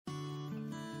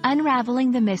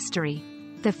Unraveling the Mystery.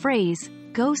 The phrase,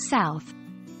 go south.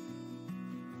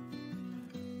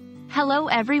 Hello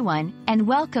everyone, and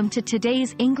welcome to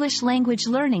today's English language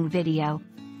learning video.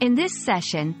 In this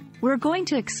session, we're going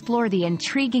to explore the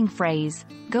intriguing phrase,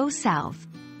 go south.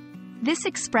 This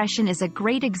expression is a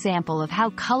great example of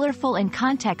how colorful and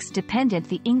context-dependent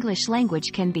the English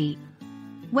language can be.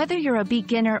 Whether you're a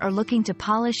beginner or looking to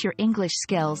polish your English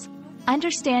skills,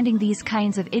 understanding these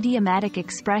kinds of idiomatic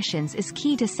expressions is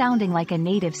key to sounding like a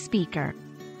native speaker.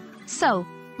 So,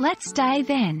 let's dive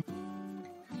in.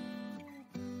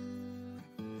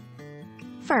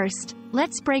 First,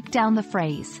 let's break down the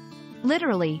phrase.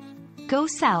 Literally, go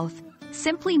south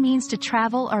simply means to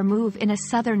travel or move in a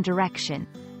southern direction.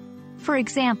 For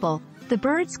example, the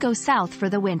birds go south for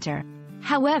the winter.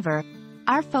 However,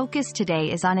 our focus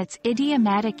today is on its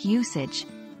idiomatic usage,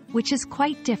 which is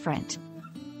quite different.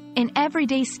 In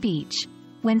everyday speech,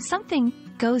 when something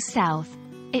goes south,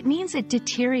 it means it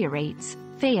deteriorates,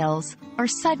 fails, or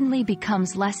suddenly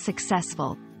becomes less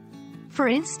successful. For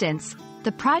instance,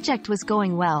 the project was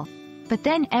going well, but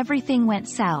then everything went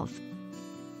south.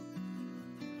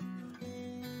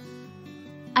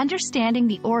 Understanding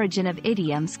the origin of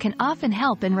idioms can often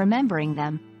help in remembering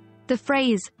them. The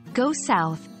phrase, go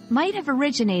south, might have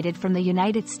originated from the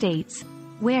United States,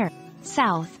 where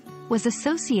south was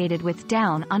associated with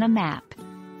down on a map.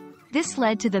 This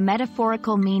led to the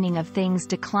metaphorical meaning of things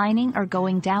declining or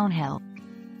going downhill.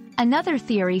 Another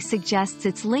theory suggests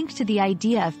it's linked to the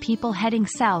idea of people heading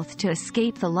south to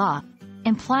escape the law,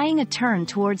 implying a turn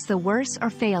towards the worse or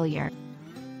failure.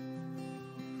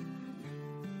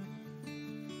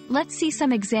 Let's see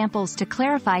some examples to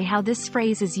clarify how this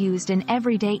phrase is used in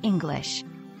everyday English.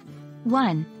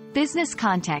 1. Business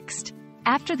context.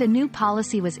 After the new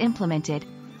policy was implemented,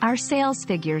 our sales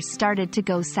figures started to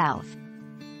go south.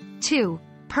 2.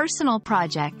 Personal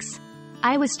projects.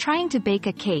 I was trying to bake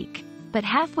a cake, but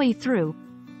halfway through,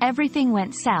 everything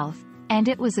went south, and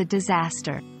it was a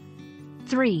disaster.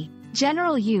 3.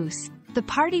 General use. The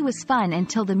party was fun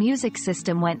until the music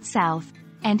system went south,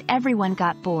 and everyone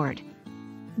got bored.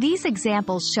 These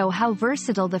examples show how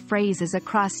versatile the phrase is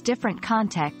across different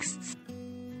contexts.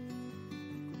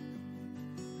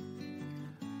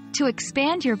 To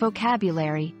expand your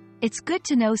vocabulary, it's good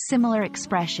to know similar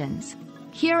expressions.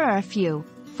 Here are a few: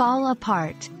 fall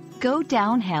apart, go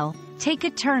downhill, take a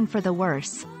turn for the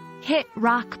worse, hit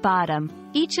rock bottom.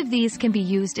 Each of these can be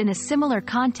used in a similar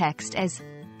context as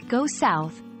go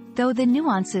south, though the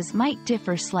nuances might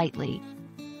differ slightly.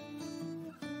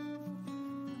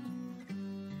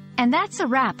 And that's a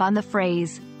wrap on the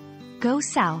phrase, go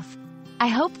south. I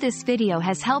hope this video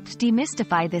has helped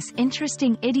demystify this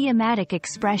interesting idiomatic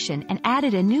expression and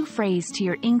added a new phrase to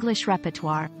your English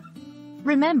repertoire.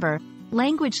 Remember,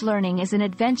 language learning is an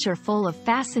adventure full of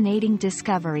fascinating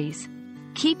discoveries.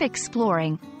 Keep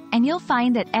exploring, and you'll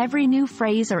find that every new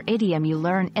phrase or idiom you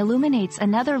learn illuminates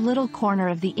another little corner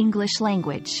of the English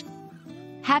language.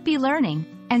 Happy learning,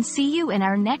 and see you in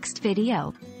our next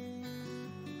video.